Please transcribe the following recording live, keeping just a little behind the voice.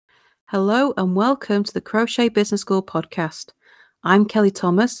Hello and welcome to the Crochet Business School podcast. I'm Kelly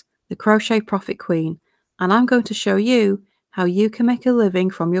Thomas, the Crochet Profit Queen, and I'm going to show you how you can make a living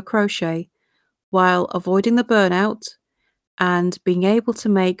from your crochet while avoiding the burnout and being able to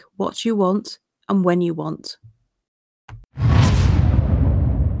make what you want and when you want.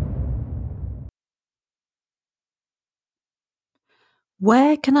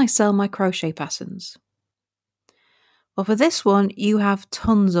 Where can I sell my crochet patterns? Well, for this one, you have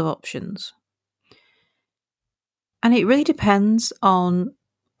tons of options. And it really depends on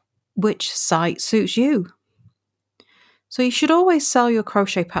which site suits you. So you should always sell your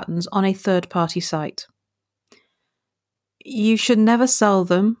crochet patterns on a third-party site. You should never sell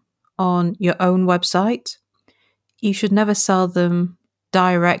them on your own website. You should never sell them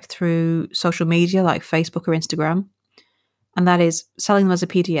direct through social media like Facebook or Instagram. And that is selling them as a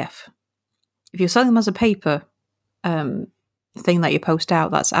PDF. If you're selling them as a paper thing that you post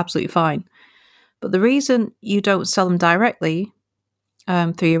out, that's absolutely fine. But the reason you don't sell them directly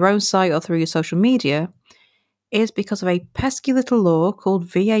through your own site or through your social media is because of a pesky little law called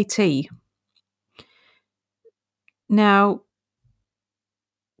VAT. Now,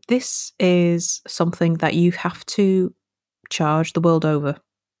 this is something that you have to charge the world over.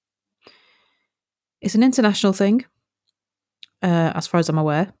 It's an international thing, as far as I'm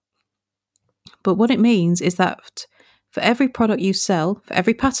aware. But what it means is that for every product you sell, for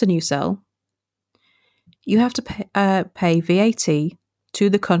every pattern you sell, you have to pay VAT to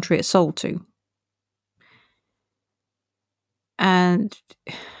the country it's sold to. And,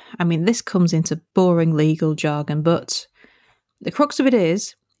 I mean, this comes into boring legal jargon, but the crux of it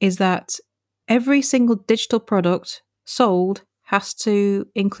is that every single digital product sold has to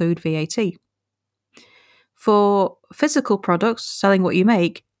include VAT. For physical products, selling what you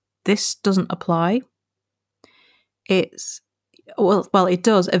make, this doesn't apply. It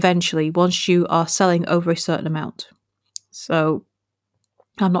does eventually once you are selling over a certain amount. So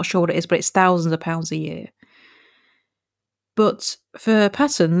I'm not sure what it is, but it's thousands of pounds a year. But for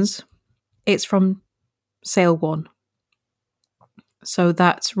patterns, it's from sale 1. So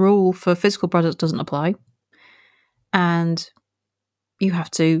that rule for physical products doesn't apply. And you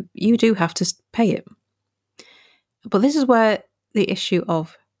do have to pay it. But this is where the issue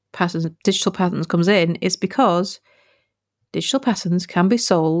of patterns, digital patterns comes in, is because digital patterns can be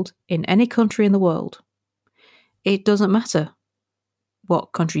sold in any country in the world. It doesn't matter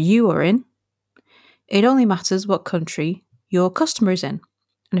what country you are in. It only matters what country your customer is in.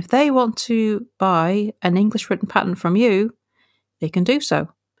 And if they want to buy an English written pattern from you, they can do so.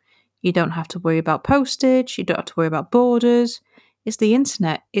 You don't have to worry about postage. You don't have to worry about borders. It's the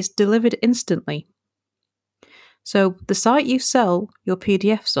internet. It's delivered instantly. So the site you sell your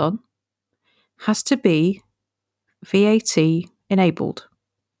PDFs on has to be VAT enabled,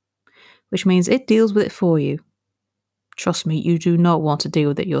 which means it deals with it for you. Trust me, you do not want to deal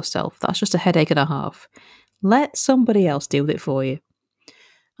with it yourself. That's just a headache and a half. Let somebody else deal with it for you.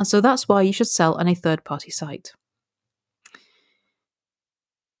 And so that's why you should sell on a third-party site.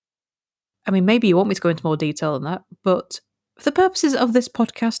 I mean, maybe you want me to go into more detail on that, but for the purposes of this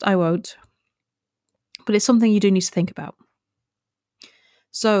podcast, I won't. But it's something you do need to think about.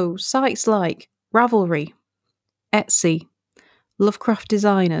 So, sites like Ravelry, Etsy, Lovecraft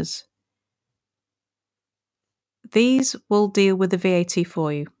Designers, these will deal with the VAT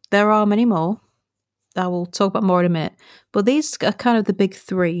for you. There are many more. I will talk about more in a minute. But these are kind of the big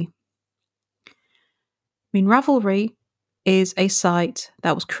 3. I mean, Ravelry is a site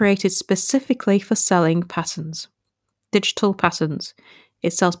that was created specifically for selling patterns, digital patterns.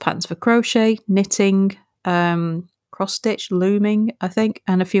 It sells patterns for crochet, knitting, cross-stitch, looming, I think,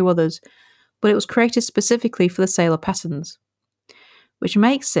 and a few others. But it was created specifically for the sale of patterns, which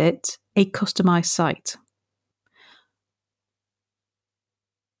makes it a customized site.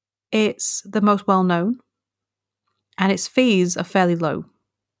 It's the most well-known, and its fees are fairly low,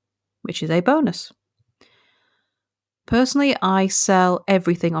 which is a bonus. Personally, I sell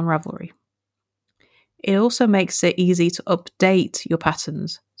everything on Ravelry. It also makes it easy to update your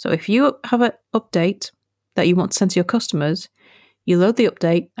patterns. So if you have an update that you want to send to your customers, you load the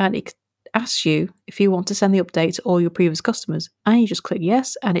update and it asks you if you want to send the update to all your previous customers, and you just click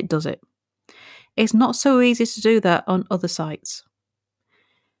yes and it does it. It's not so easy to do that on other sites.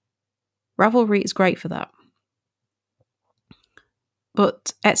 Ravelry is great for that.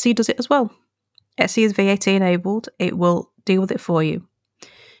 But Etsy does it as well. Etsy is VAT enabled. It will deal with it for you.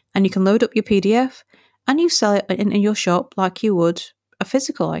 And you can load up your PDF and you sell it in your shop like you would a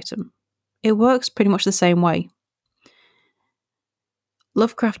physical item. It works pretty much the same way.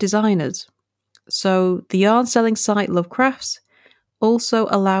 Lovecraft Designers. So the yarn selling site Lovecrafts also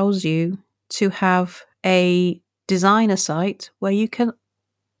allows you to have a designer site where you can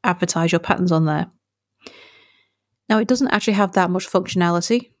advertise your patterns on there. Now, it doesn't actually have that much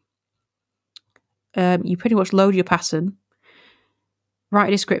functionality. You pretty much load your pattern, write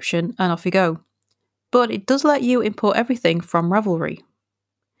a description, and off you go. But it does let you import everything from Ravelry.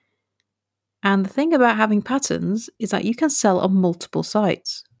 And the thing about having patterns is that you can sell on multiple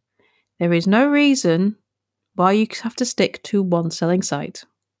sites. There is no reason why you have to stick to one selling site.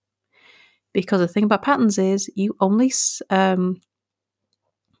 Because the thing about patterns is you're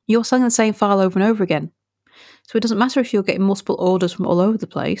selling the same file over and over again. So it doesn't matter if you're getting multiple orders from all over the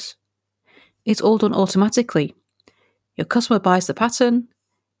place. It's all done automatically. Your customer buys the pattern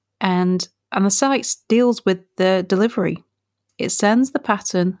and the site deals with the delivery. It sends the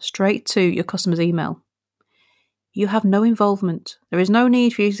pattern straight to your customer's email. You have no involvement. There is no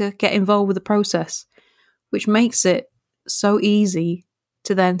need for you to get involved with the process, which makes it so easy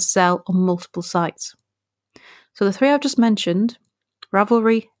to then sell on multiple sites. So the three I've just mentioned,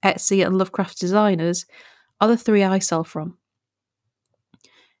 Ravelry, Etsy, and Lovecraft Designers, are the three I sell from.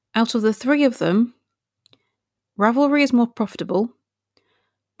 Out of the three of them, Ravelry is more profitable,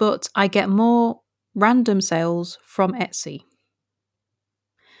 but I get more random sales from Etsy.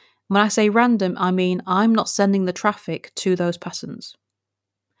 When I say random, I mean I'm not sending the traffic to those patterns.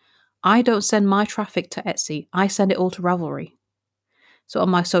 I don't send my traffic to Etsy, I send it all to Ravelry. So on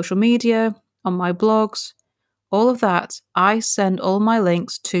my social media, on my blogs, all of that, I send all my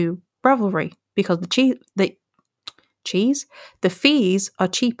links to Ravelry because the fees are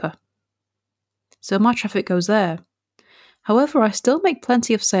cheaper. So my traffic goes there. However, I still make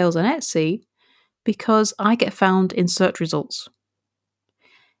plenty of sales on Etsy because I get found in search results.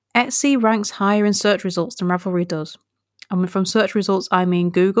 Etsy ranks higher in search results than Ravelry does. And from search results, I mean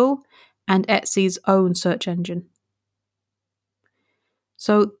Google and Etsy's own search engine.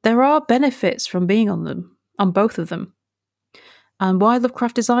 So there are benefits from being on both of them. And why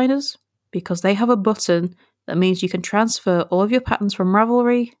Lovecraft Designers? Because they have a button that means you can transfer all of your patterns from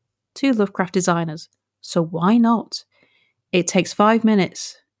Ravelry to Lovecraft Designers. So why not? It takes 5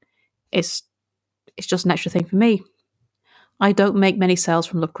 minutes. It's just an extra thing for me. I don't make many sales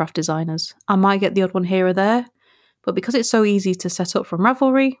from Lovecraft Designers. I might get the odd one here or there, but because it's so easy to set up from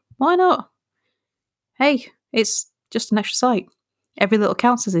Ravelry, why not? Hey, it's just an extra site. Every little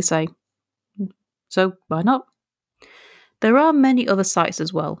counts, as they say. So why not? There are many other sites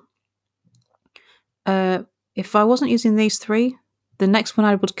as well. If I wasn't using these three, the next one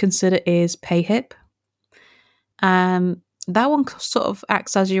I would consider is Payhip. That one sort of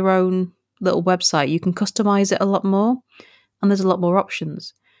acts as your own little website. You can customize it a lot more, and there's a lot more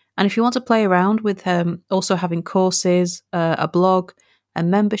options. And if you want to play around with also having courses, a blog, a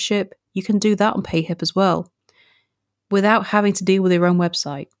membership, you can do that on Payhip as well, without having to deal with your own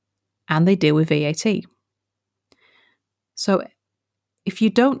website. And they deal with VAT. So if you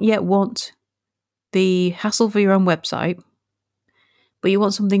don't yet want the hassle for your own website, but you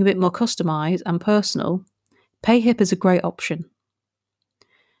want something a bit more customized and personal, Payhip is a great option.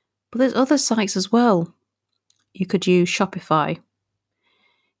 But there's other sites as well. You could use Shopify.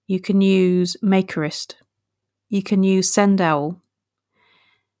 You can use Makerist. You can use Sendowl.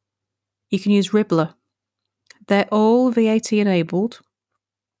 You can use Ribbler. They're all VAT enabled,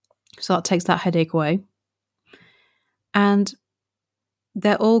 so that takes that headache away. And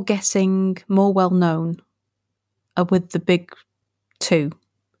they're all getting more well known with the big two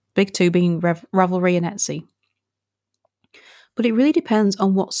being Ravelry and Etsy. But it really depends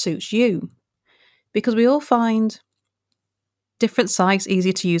on what suits you, because we all find different sites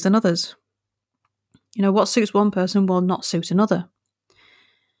easier to use than others. You know, what suits one person will not suit another.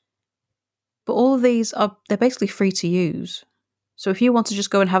 But all of these they're basically free to use. So if you want to just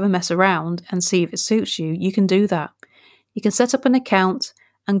go and have a mess around and see if it suits you, you can do that. You can set up an account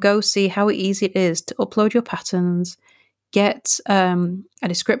and go see how easy it is to upload your patterns, get a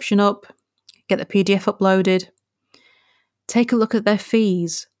description up, get the PDF uploaded, take a look at their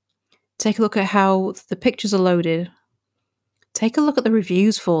fees, take a look at how the pictures are loaded, take a look at the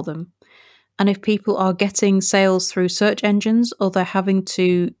reviews for them, and if people are getting sales through search engines or they're having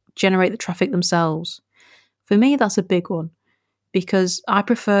to generate the traffic themselves. For me, that's a big one, because I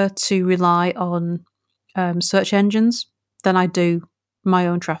prefer to rely on search engines than I do my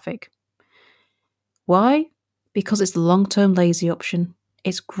own traffic. Why? Because it's the long-term lazy option.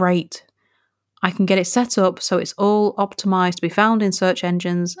 It's great. I can get it set up so it's all optimized to be found in search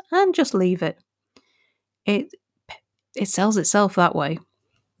engines and just leave it. It sells itself that way.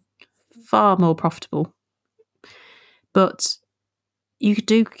 Far more profitable. But you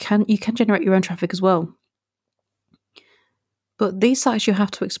can generate your own traffic as well. But these sites you have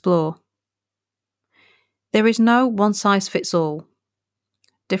to explore. There is no one size fits all.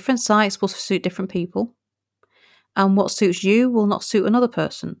 Different sites will suit different people, and what suits you will not suit another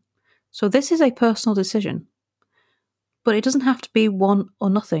person. So this is a personal decision. But it doesn't have to be one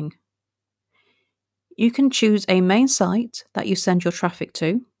or nothing. You can choose a main site that you send your traffic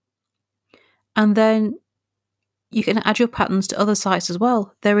to, and then you can add your patterns to other sites as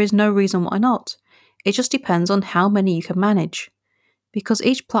well. There is no reason why not. It just depends on how many you can manage, because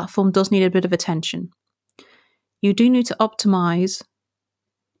each platform does need a bit of attention. You do need to optimize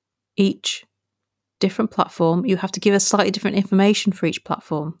each different platform. You have to give us slightly different information for each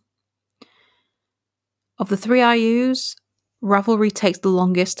platform. Of the three I use, Ravelry takes the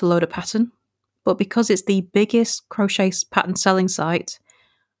longest to load a pattern, but because it's the biggest crochet pattern selling site,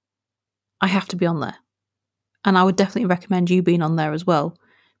 I have to be on there. And I would definitely recommend you being on there as well,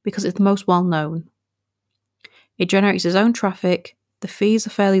 because it's the most well known. It generates its own traffic, the fees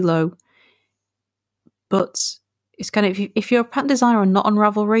are fairly low, but it's kind of, if you're a pattern designer and not on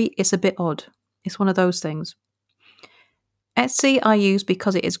Ravelry, it's a bit odd. It's one of those things. Etsy I use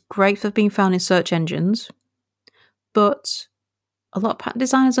because it is great for being found in search engines, but a lot of pattern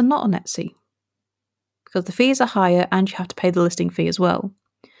designers are not on Etsy because the fees are higher and you have to pay the listing fee as well.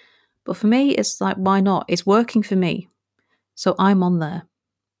 But for me, it's like, why not? It's working for me, so I'm on there.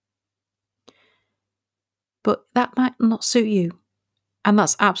 But that might not suit you, and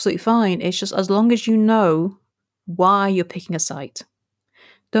that's absolutely fine. It's just as long as you know why you're picking a site.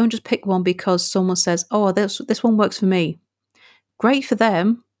 Don't just pick one because someone says, oh, this one works for me. Great for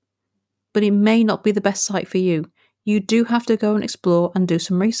them, but it may not be the best site for you. You do have to go and explore and do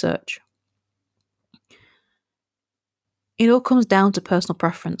some research. It all comes down to personal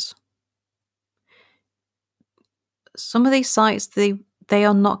preference. Some of these sites, they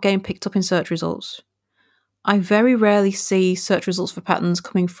are not getting picked up in search results. I very rarely see search results for patterns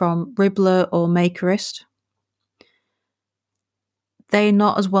coming from Ribbler or Makerist. They're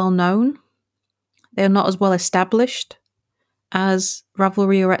not as well known. They're not as well established as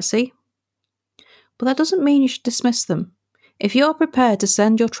Ravelry or Etsy. But that doesn't mean you should dismiss them. If you're prepared to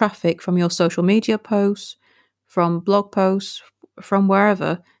send your traffic from your social media posts, from blog posts, from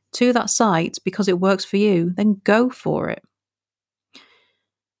wherever, to that site because it works for you, then go for it.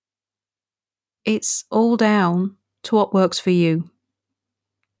 It's all down to what works for you.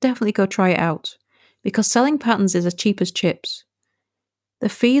 Definitely go try it out, because selling patterns is as cheap as chips. The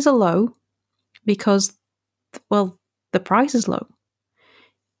fees are low because, well, the price is low.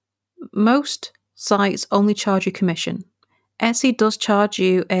 Most sites only charge you commission. Etsy does charge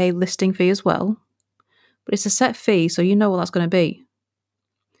you a listing fee as well, but it's a set fee, so you know what that's going to be.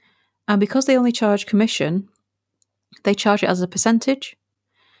 And because they only charge commission, they charge it as a percentage.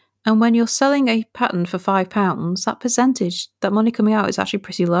 And when you're selling a pattern for £5, that percentage, that money coming out, is actually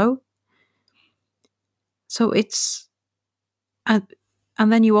pretty low. So it's...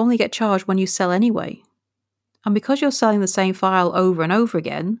 And then you only get charged when you sell anyway. And because you're selling the same file over and over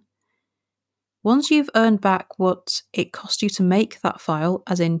again, once you've earned back what it cost you to make that file,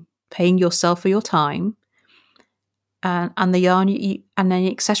 as in paying yourself for your time, and the yarn and any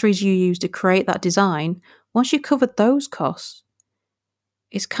accessories you use to create that design, once you've covered those costs,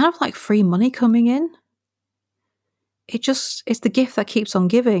 it's kind of like free money coming in. It's the gift that keeps on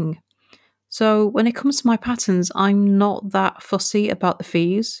giving. So when it comes to my patterns, I'm not that fussy about the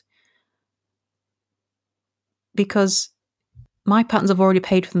fees, because my patterns have already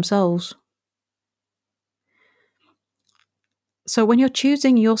paid for themselves. So when you're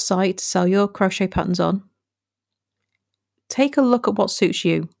choosing your site to sell your crochet patterns on, take a look at what suits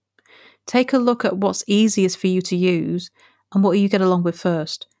you. Take a look at what's easiest for you to use and what you get along with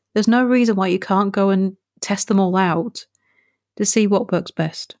first. There's no reason why you can't go and test them all out to see what works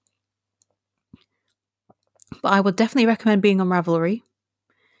best. But I would definitely recommend being on Ravelry.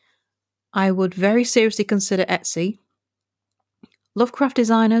 I would very seriously consider Etsy. Lovecraft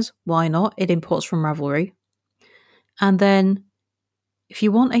designers, why not? It imports from Ravelry. And then if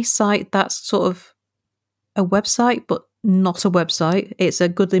you want a site that's sort of a website but not a website, it's a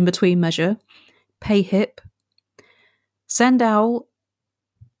good in-between measure, PayHip. Sendowl,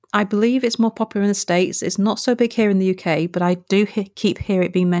 I believe it's more popular in the States. It's not so big here in the UK, but I do keep hearing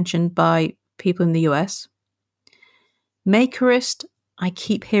it being mentioned by people in the US. Makerist, I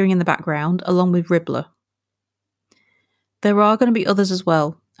keep hearing in the background, along with Ribbler. There are going to be others as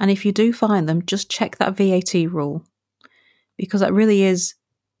well, and if you do find them, just check that VAT rule, because that really is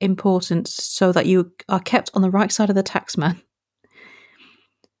important so that you are kept on the right side of the tax man.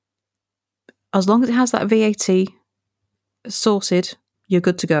 As long as it has that VAT sorted, you're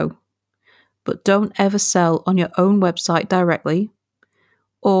good to go. but don't ever sell on your own website directly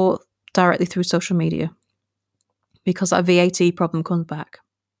or directly through social media, because that VAT problem comes back.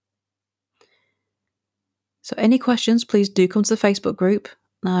 So any questions, please do come to the Facebook group.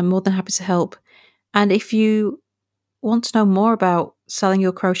 I'm more than happy to help. And if you want to know more about selling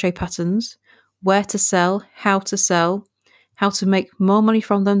your crochet patterns, where to sell, how to make more money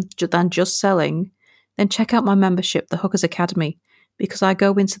from them than just selling, then check out my membership, the Hookers Academy, because I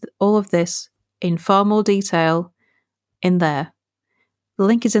go into all of this in far more detail in there. The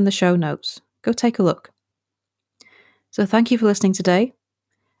link is in the show notes. Go take a look. So thank you for listening today,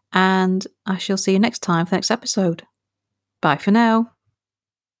 and I shall see you next time for the next episode. Bye for now.